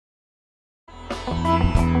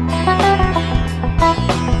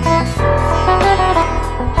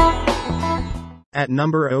At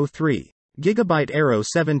number 03. Gigabyte Aero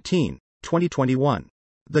 17, 2021.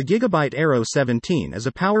 The Gigabyte Aero 17 is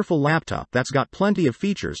a powerful laptop that's got plenty of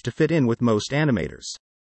features to fit in with most animators.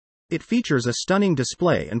 It features a stunning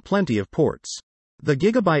display and plenty of ports. The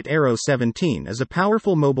Gigabyte Aero 17 is a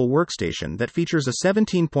powerful mobile workstation that features a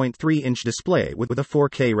 17.3-inch display with a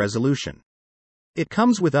 4K resolution. It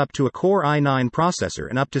comes with up to a Core i9 processor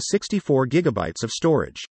and up to 64 gigabytes of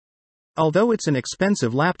storage. Although it's an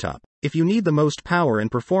expensive laptop, if you need the most power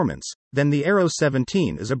and performance, then the Aero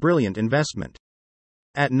 17 is a brilliant investment.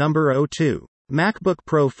 At number 02. MacBook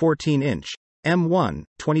Pro 14-inch, M1,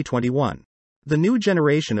 2021. The new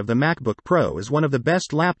generation of the MacBook Pro is one of the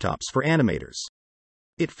best laptops for animators.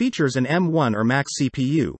 It features an M1 or Max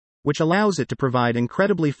CPU, which allows it to provide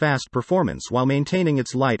incredibly fast performance while maintaining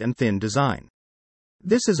its light and thin design.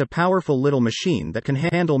 This is a powerful little machine that can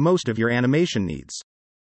handle most of your animation needs.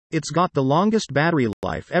 It's got the longest battery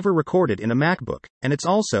life ever recorded in a MacBook, and it's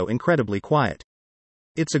also incredibly quiet.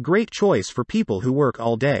 It's a great choice for people who work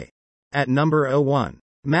all day. At number 01.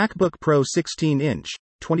 MacBook Pro 16-inch,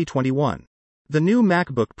 2021. The new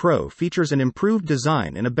MacBook Pro features an improved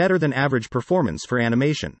design and a better-than-average performance for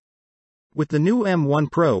animation. With the new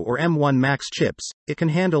M1 Pro or M1 Max chips, it can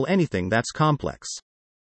handle anything that's complex.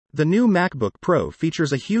 The new MacBook Pro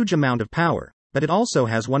features a huge amount of power, but it also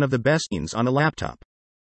has one of the best screens on a laptop.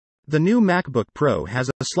 The new MacBook Pro has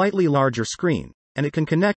a slightly larger screen, and it can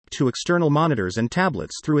connect to external monitors and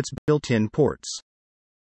tablets through its built-in ports.